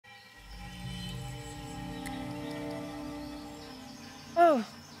Oh,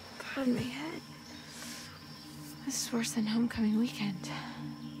 God, my head. This is worse than homecoming weekend.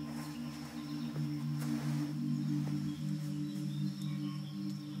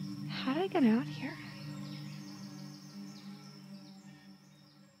 How'd I get out here?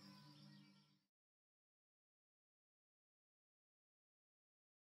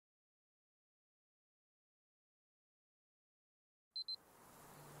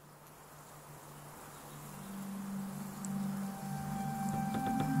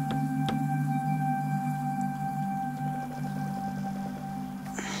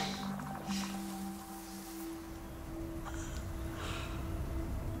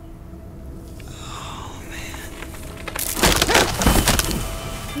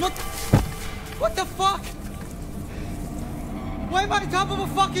 What the fuck? Why am I on top of a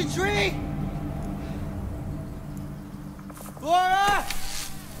fucking tree? Laura!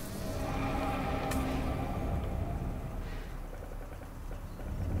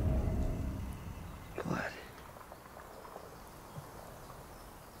 Blood.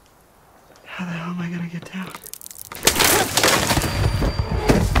 How the hell am I gonna get down?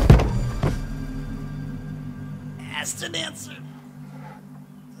 Asked and answered.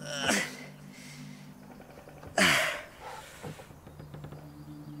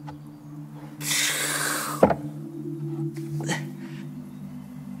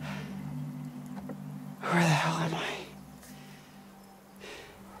 Where the hell am I?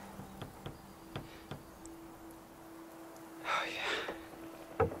 Oh, yeah.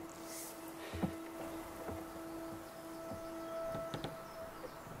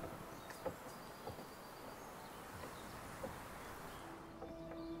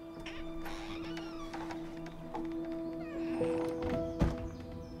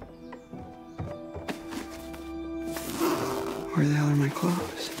 Where the hell are my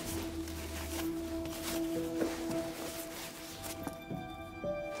clothes?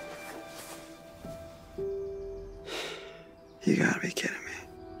 You gotta be kidding me.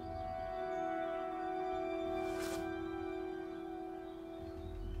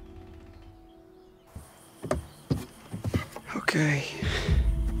 Okay.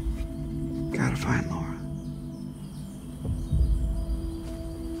 Gotta find Laura.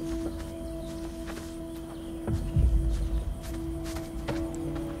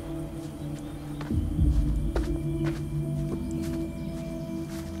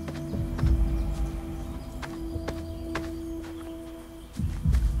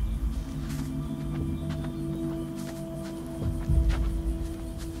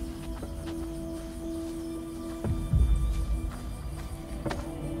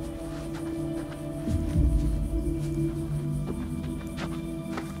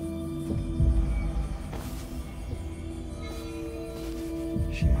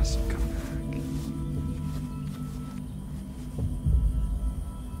 She must have come back.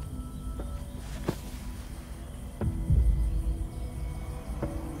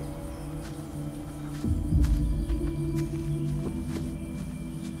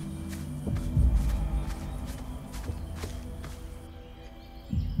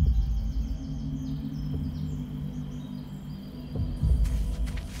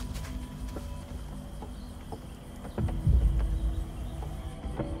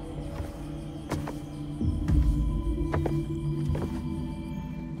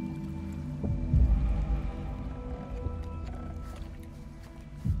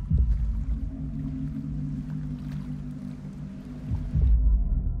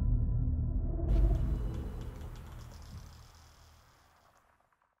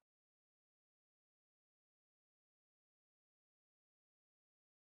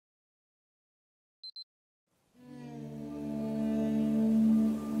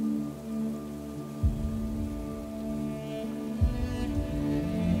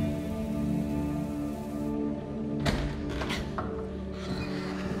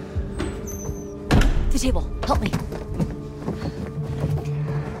 The table, help me.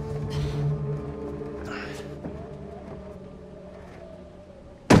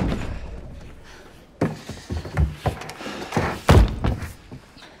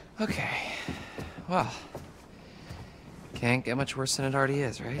 Okay, well, can't get much worse than it already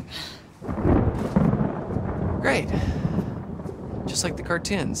is, right? Great. Just like the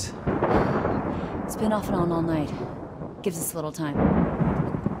cartoons. It's been off and on all night. Gives us a little time.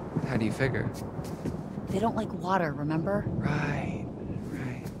 How do you figure? They don't like water, remember? Right.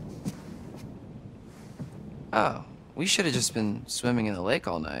 Oh, we should have just been swimming in the lake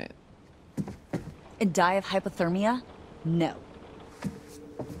all night. And die of hypothermia? No.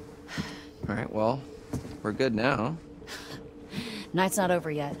 Alright, well, we're good now. Night's not over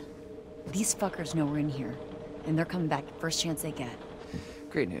yet. These fuckers know we're in here, and they're coming back first chance they get.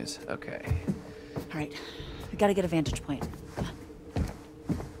 Great news. Okay. All right, we gotta get a vantage point.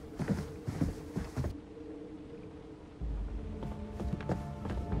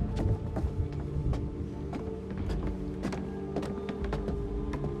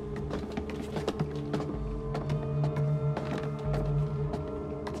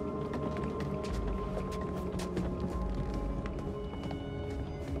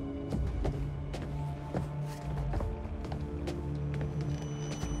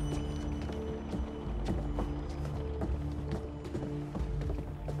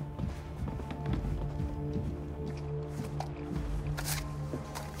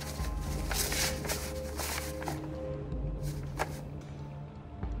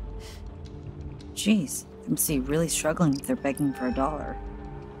 Jeez, they must be really struggling if they're begging for $1.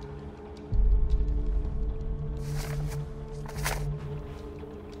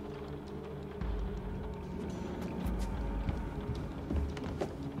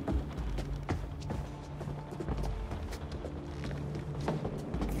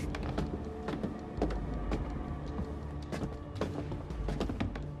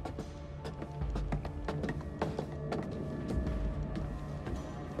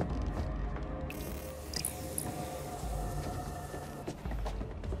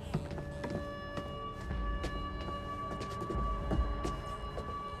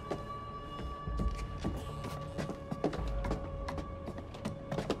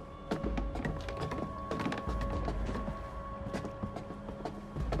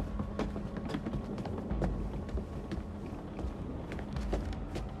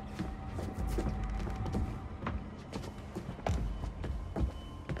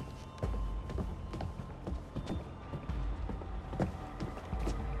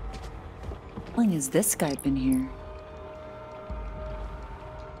 How long has this guy been here?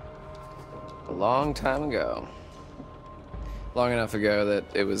 A long time ago. Long enough ago that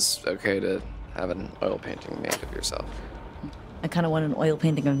it was okay to have an oil painting made of yourself. I kind of want an oil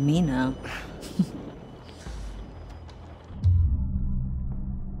painting of me now.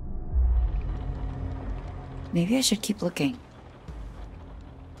 Maybe I should keep looking.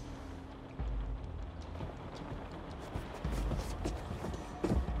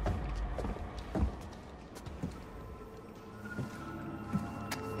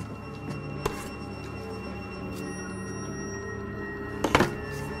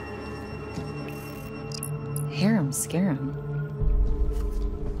 Hear him, scare him.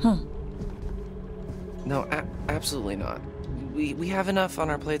 Huh. No, absolutely not. We have enough on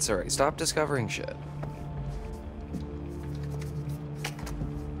our plates already. Stop discovering shit.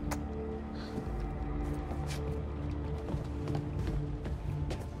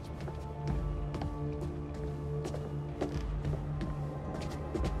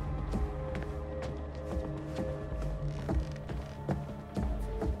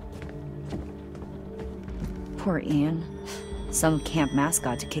 Poor Ian. Some camp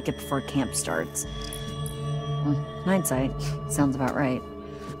mascot to kick it before camp starts. Well, hindsight, sounds about right.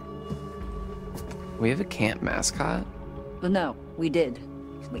 We have a camp mascot? But no, we did.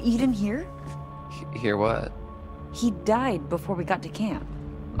 But you didn't hear? Hear what? He died before we got to camp.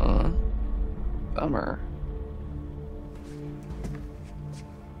 Bummer.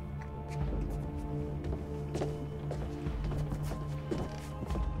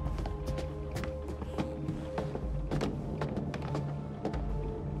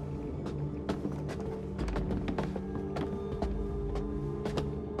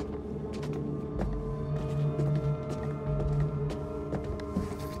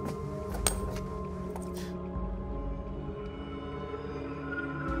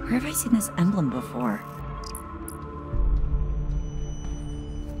 Where have I seen this emblem before?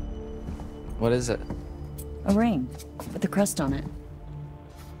 What is it? A ring with a crest on it.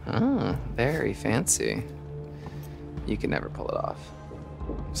 Oh, very fancy. You can never pull it off.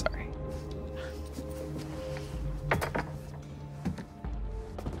 Sorry.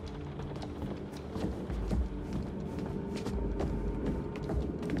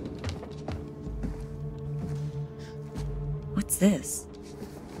 What's this?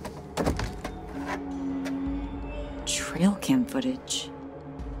 Trail cam footage.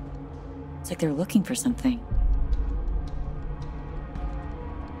 It's like they're looking for something.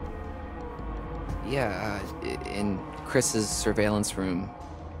 Yeah, in Chris's surveillance room.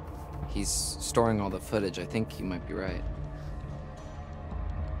 He's storing all the footage. I think you might be right.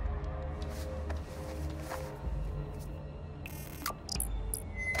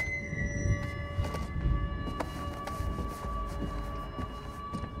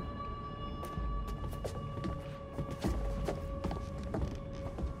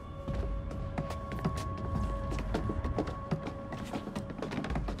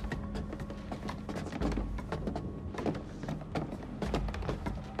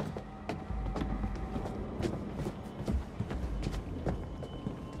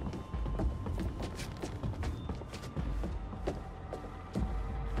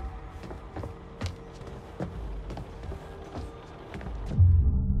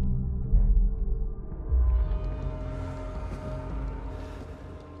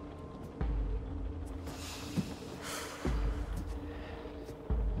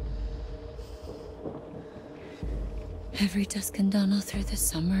 Every dusk and dawn all through the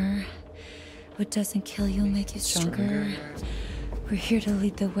summer. What doesn't kill you will make you stronger. We're here to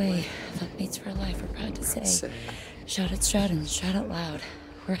lead the way. Mates for life, we're proud to say. Shout at Stratton, shout out loud.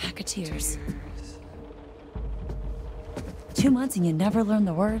 We're Hacketeers. 2 months and you never learn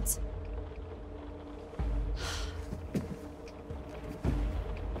the words?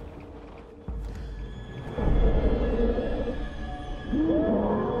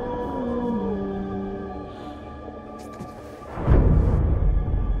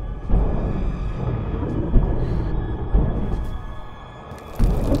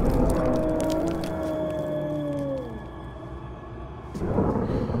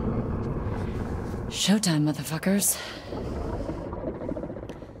 Showtime, motherfuckers.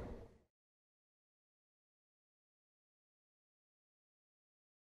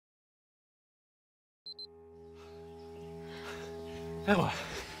 Ella.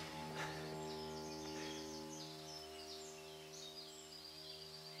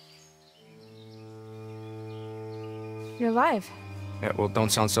 You're alive. Yeah, well,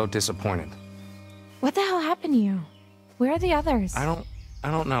 don't sound so disappointed. What the hell happened to you? Where are the others? I don't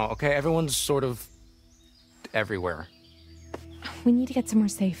know, okay? Everyone's sort of everywhere. We need to get somewhere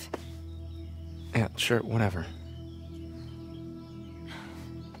safe. Yeah, sure, whatever.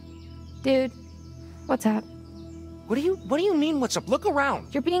 Dude, what's up? What do you mean, what's up? Look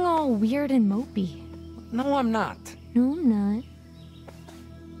around. You're being all weird and mopey. No, I'm not. No, I'm not.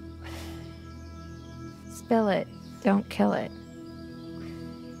 Spill it. Don't kill it.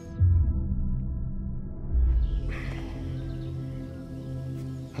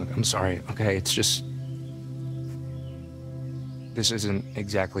 Look, I'm sorry, okay? It's just... This isn't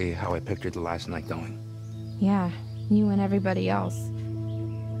exactly how I pictured the last night going. Yeah, you and everybody else.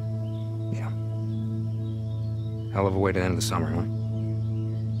 Yeah. Hell of a way to end the summer, huh?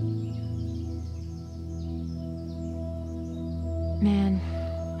 Man,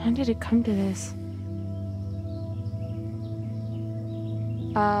 how did it come to this?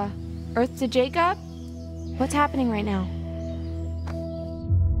 Earth to Jacob? What's happening right now?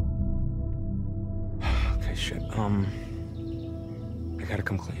 Okay, shit, I gotta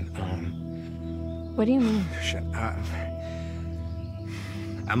come clean. What do you mean? Shit,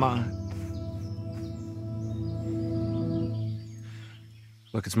 Emma...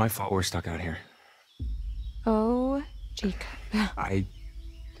 Look, it's my fault we're stuck out here. Oh, Jacob. I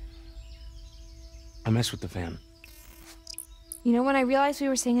messed with the fan. You know, when I realized we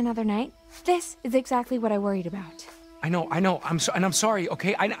were staying another night, this is exactly what I worried about. I know. I'm sorry,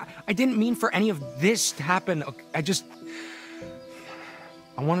 okay? I didn't mean for any of this to happen. Okay?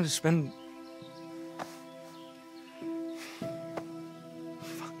 I wanted to spend...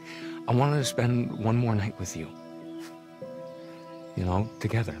 I wanted to spend one more night with you. You know,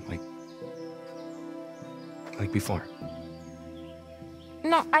 together, like before.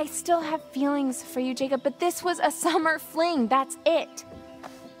 No, I still have feelings for you, Jacob, but this was a summer fling. That's it.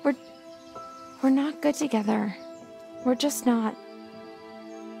 We're not good together. We're just not.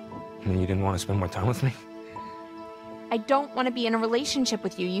 And you didn't want to spend more time with me? I don't want to be in a relationship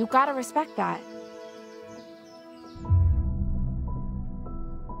with you. You gotta respect that.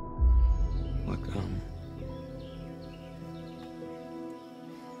 Look,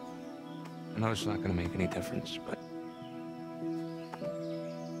 I know it's not gonna make any difference, but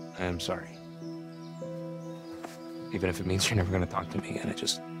I am sorry. Even if it means you're never gonna talk to me again,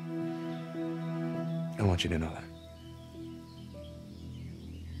 I want you to know that.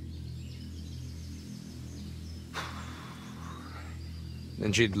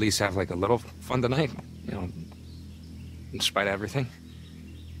 Then she'd at least have like a little fun tonight, you know, in spite of everything.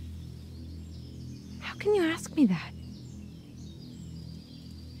 How can you ask me that?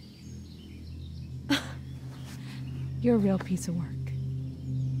 You're a real piece of work.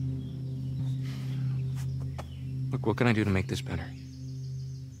 Look, what can I do to make this better?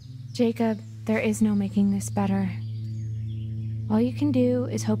 Jacob, there is no making this better. All you can do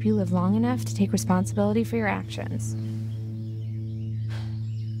is hope you live long enough to take responsibility for your actions.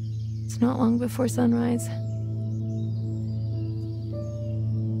 It's not long before sunrise.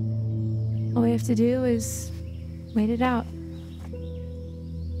 All we have to do is wait it out.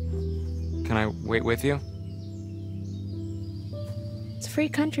 Can I wait with you? It's a free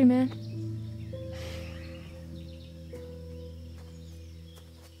country, man.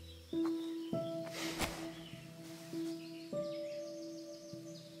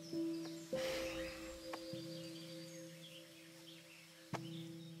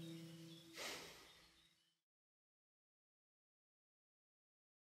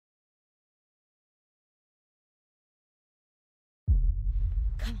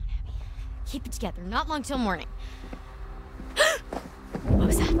 Come on, Abby. Keep it together. Not long till morning.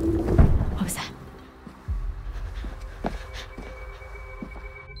 was that? What was that?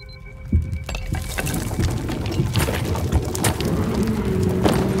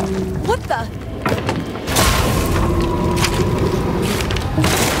 What the?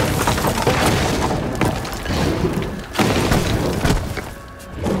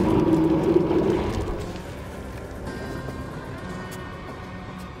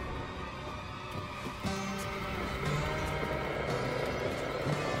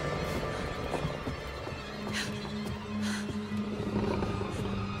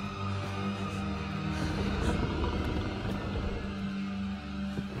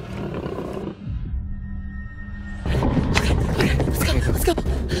 Let's go.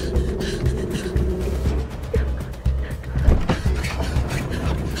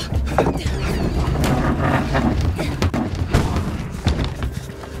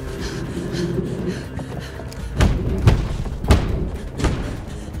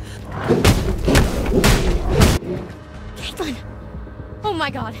 Caitlin! Oh my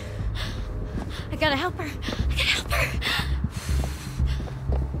God! I gotta help her. I gotta help her.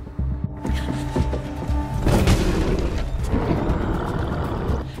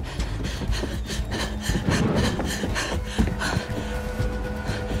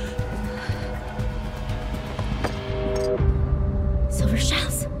 Silver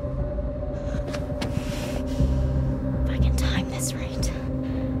shells. If I can time this right.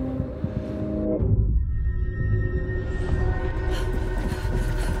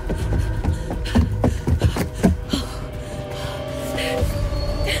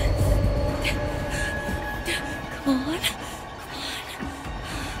 Come on.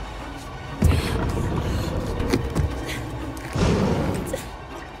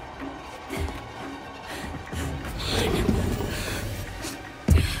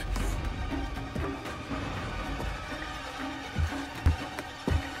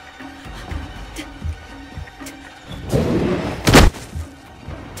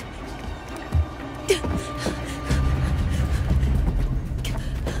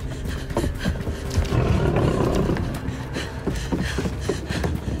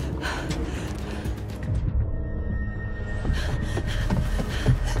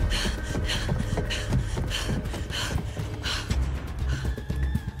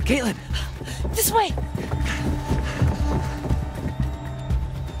 Caitlin! This way!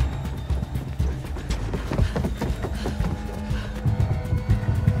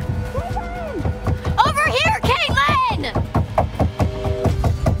 Over here, Caitlin!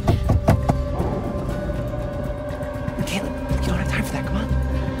 Caitlin, you don't have time for that, come on.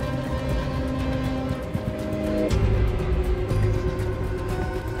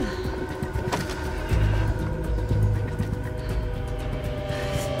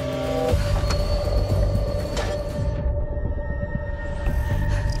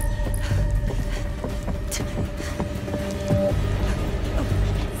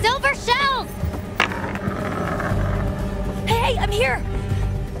 Silver shells! Hey, I'm here!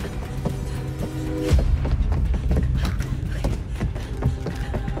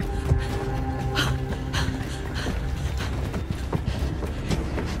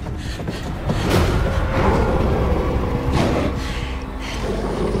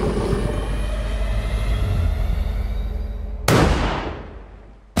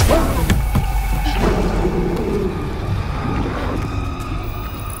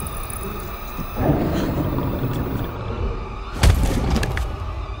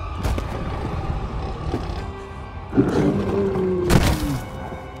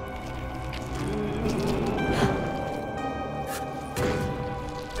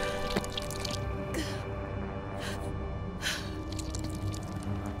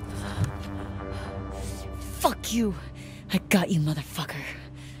 Fuck you! I got you, motherfucker.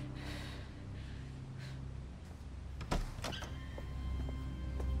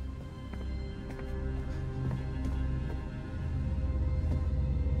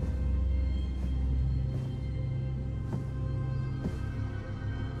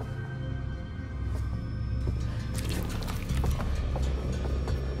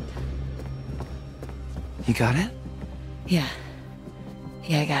 You got it? Yeah.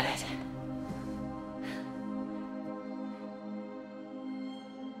 Yeah, I got it.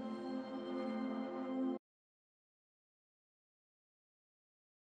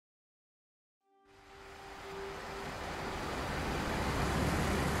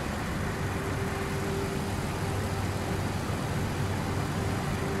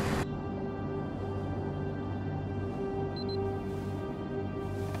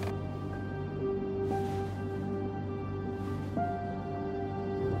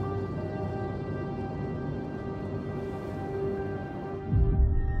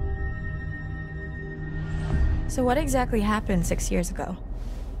 So what exactly happened 6 years ago?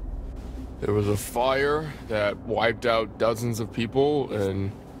 There was a fire that wiped out dozens of people,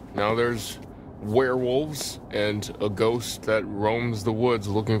 and now there's werewolves and a ghost that roams the woods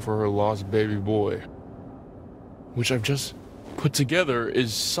looking for her lost baby boy. Which I've just put together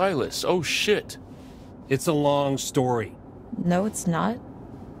is Silas. Oh shit. It's a long story. No, it's not.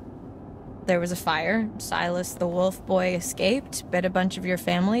 There was a fire. Silas the wolf boy escaped, bit a bunch of your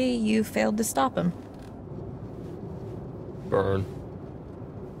family. You failed to stop him. Burn.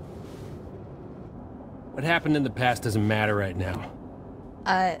 What happened in the past doesn't matter right now.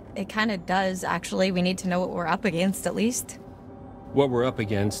 It kinda does, actually. We need to know what we're up against, at least. What we're up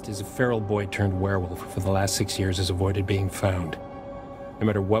against is a feral boy turned werewolf who for the last 6 years has avoided being found. No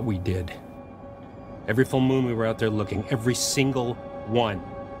matter what we did. Every full moon we were out there looking. Every single one.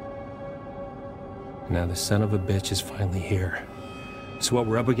 Now the son of a bitch is finally here. So what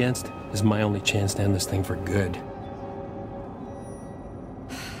we're up against is my only chance to end this thing for good.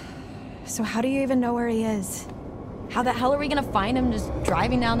 So how do you even know where he is? How the hell are we gonna find him just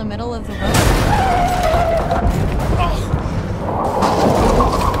driving down the middle of the road?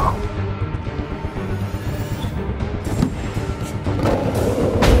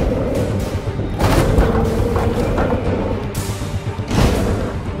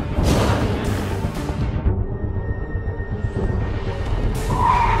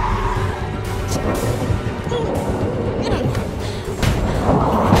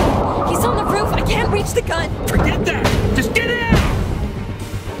 He's on the roof! I can't reach the gun! Forget that! Just get in!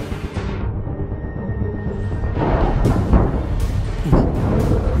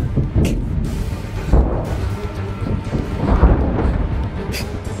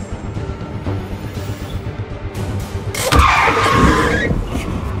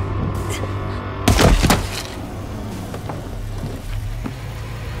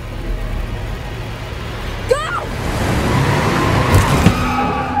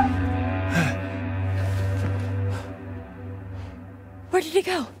 Where did he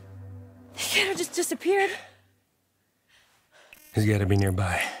go? He can't have just disappeared. He's gotta be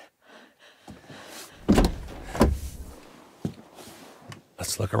nearby.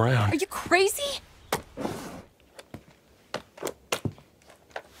 Let's look around. Are you crazy?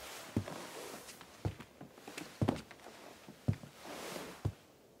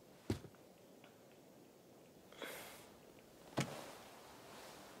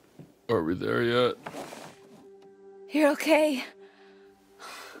 Are we there yet? You're okay.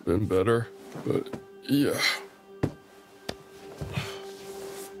 Been better, but yeah.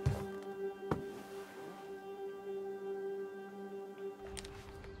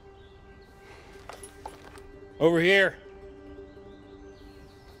 Over here.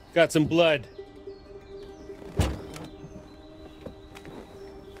 Got some blood.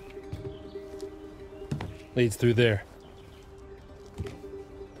 Leads through there.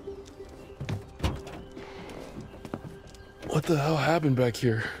 What the hell happened back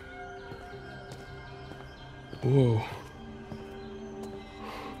here? Whoa.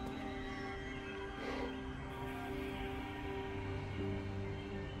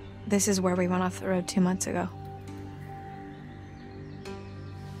 This is where we went off the road 2 months ago.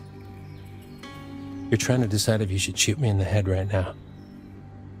 You're trying to decide if you should shoot me in the head right now.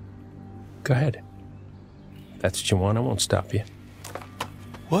 Go ahead. If that's what you want, I won't stop you.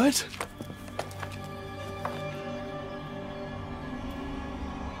 What?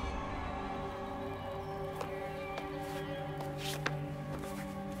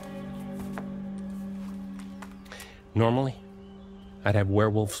 Normally, I'd have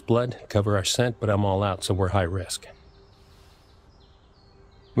werewolf's blood cover our scent, but I'm all out, so we're high risk.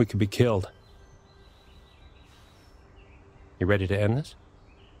 We could be killed. You ready to end this?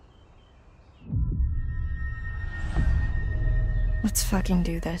 Let's fucking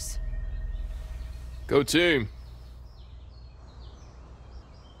do this. Go team.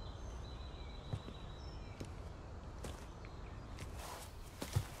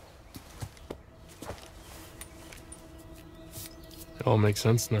 It all makes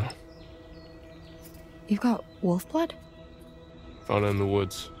sense now. You've got wolf blood? Found it in the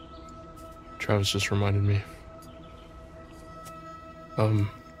woods. Travis just reminded me.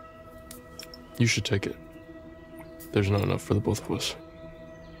 You should take it. There's not enough for the both of us.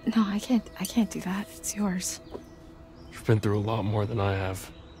 No, I can't do that. It's yours. You've been through a lot more than I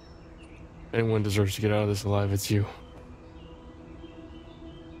have. Anyone deserves to get out of this alive, it's you.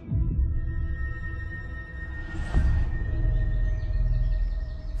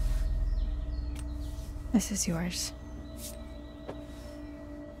 This is yours.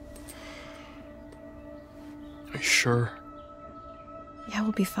 Are you sure? Yeah,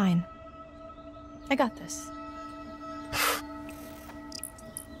 we'll be fine. I got this.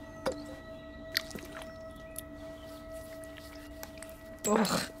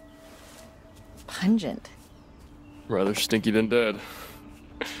 Ugh. Pungent. Rather stinky than dead.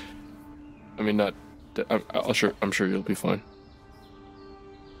 I mean, not. I'm sure you'll be fine.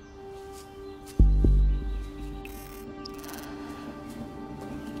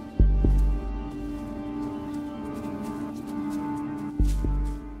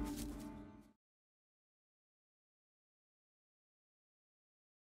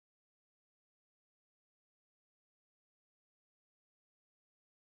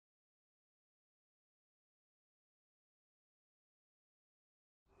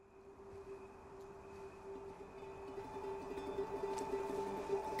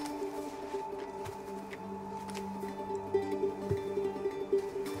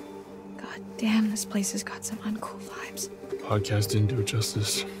 Damn, this place has got some uncool vibes. Podcast didn't do it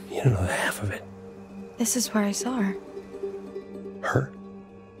justice. You don't know the half of it. This is where I saw her. Her?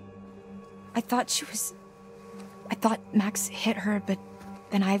 I thought Max hit her, but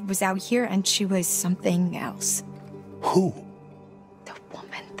then I was out here and she was something else. Who? The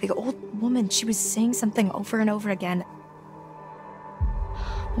woman. The old woman. She was saying something over and over again.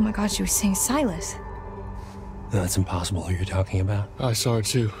 Oh my god, she was saying Silas. No, that's impossible who you're talking about. I saw her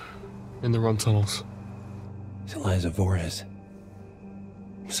too. In the run tunnels. It's Eliza Voorhees.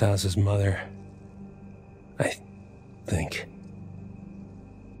 Silas's mother. I think.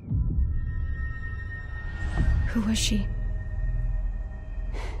 Who was she?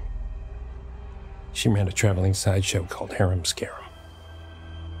 She ran a traveling sideshow called Harem Scarum.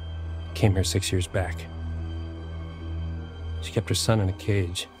 Came here 6 years back. She kept her son in a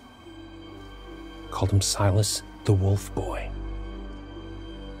cage. Called him Silas the Wolf Boy.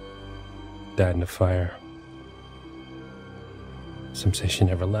 Died in a fire. Some say she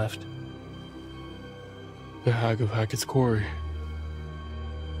never left. The Hag of Hackett's Quarry.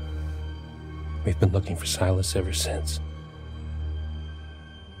 We've been looking for Silas ever since.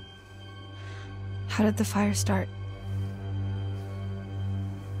 How did the fire start?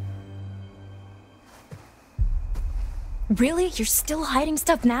 Really? You're still hiding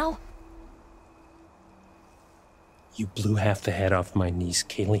stuff now? You blew half the head off my niece,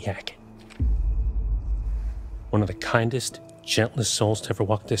 Kaylee Hackett. One of the kindest, gentlest souls to ever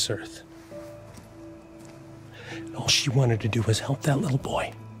walk this earth. And all she wanted to do was help that little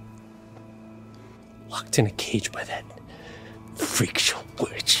boy. Locked in a cage by that freak show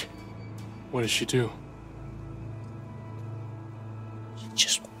witch. What did she do? She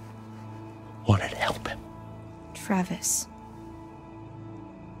just wanted to help him. Travis.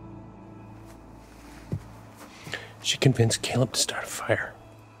 She convinced Caleb to start a fire.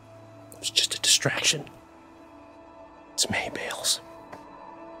 It was just a distraction. Some hay bales.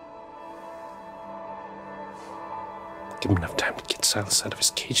 Give him enough time to get Silas out of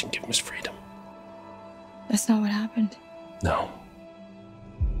his cage and give him his freedom. That's not what happened. No.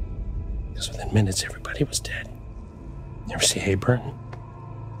 Because within minutes, everybody was dead. You ever see Hayburn?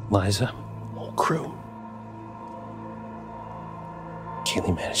 Liza? Whole crew.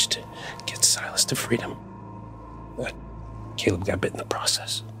 Kaylee managed to get Silas to freedom. But Caleb got bit in the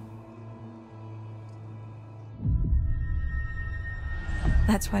process.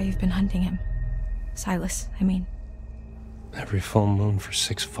 That's why you've been hunting him. Silas, I mean. Every full moon for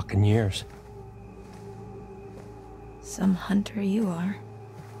 6 fucking years. Some hunter you are.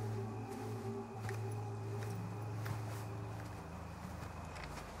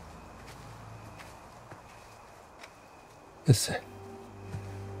 This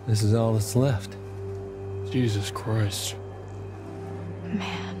is all that's left. Jesus Christ.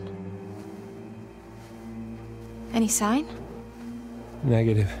 Man. Any sign?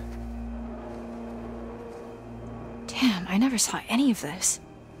 Negative. Damn, I never saw any of this.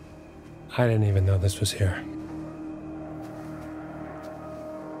 I didn't even know this was here.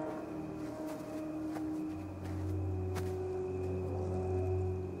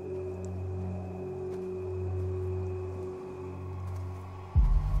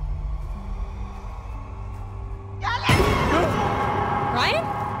 Ryan?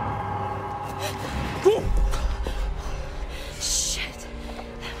 Shit.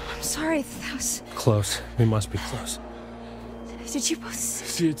 I'm sorry, that was... Close. We must be close. Did you both...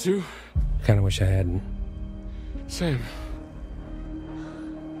 See it too? Kinda wish I hadn't. Same.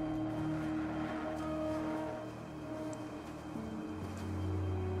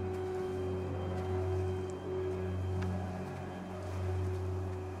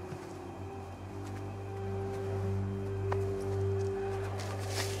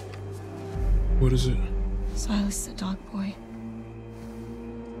 What is it? Silas the dog boy.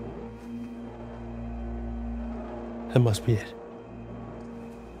 That must be it.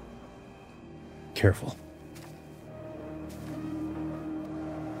 Careful.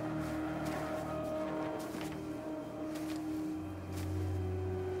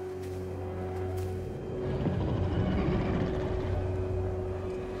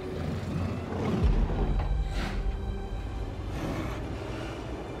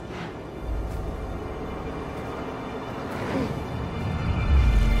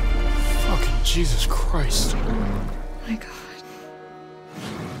 Jesus Christ. My God.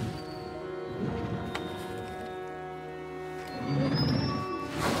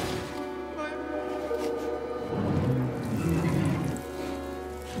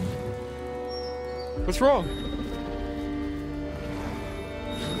 What's wrong?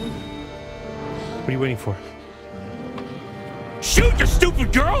 What are you waiting for? Shoot, you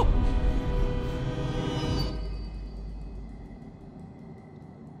stupid girl!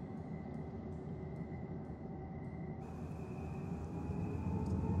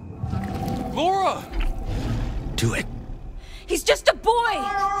 Laura! Do it. He's just a boy!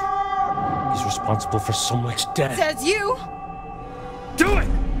 He's responsible for so much death. Says you! Do it!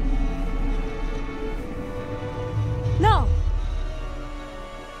 No!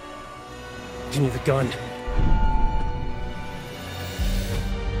 Give me the gun.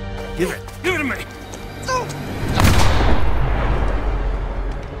 Give it. Give it to me!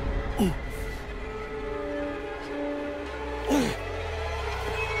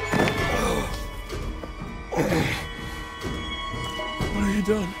 What have you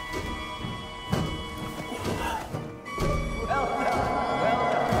done?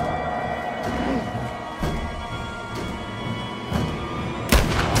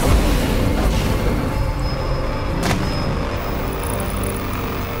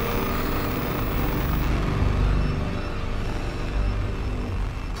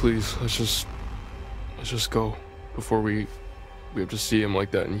 Please, let's just go before we have to see him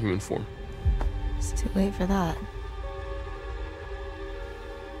like that in human form. It's too late for that.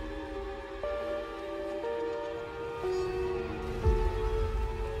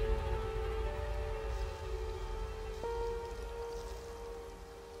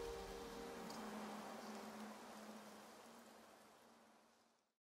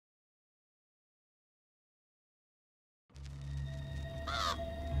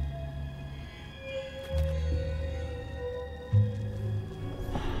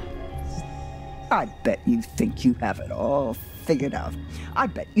 I bet you think you have it all figured out. I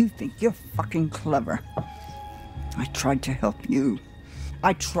bet you think you're fucking clever. I tried to help you.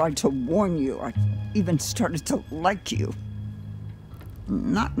 I tried to warn you. I even started to like you.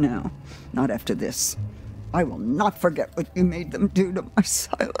 Not now. Not after this. I will not forget what you made them do to my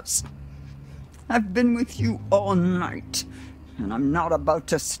Silas. I've been with you all night, and I'm not about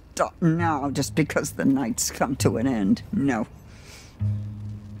to stop now just because the night's come to an end. No.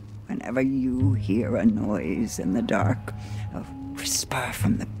 Whenever you hear a noise in the dark, a whisper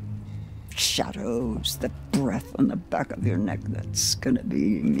from the shadows, the breath on the back of your neck, that's gonna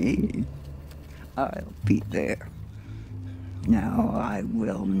be me. I'll be there. Now I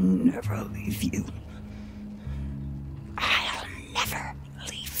will never leave you.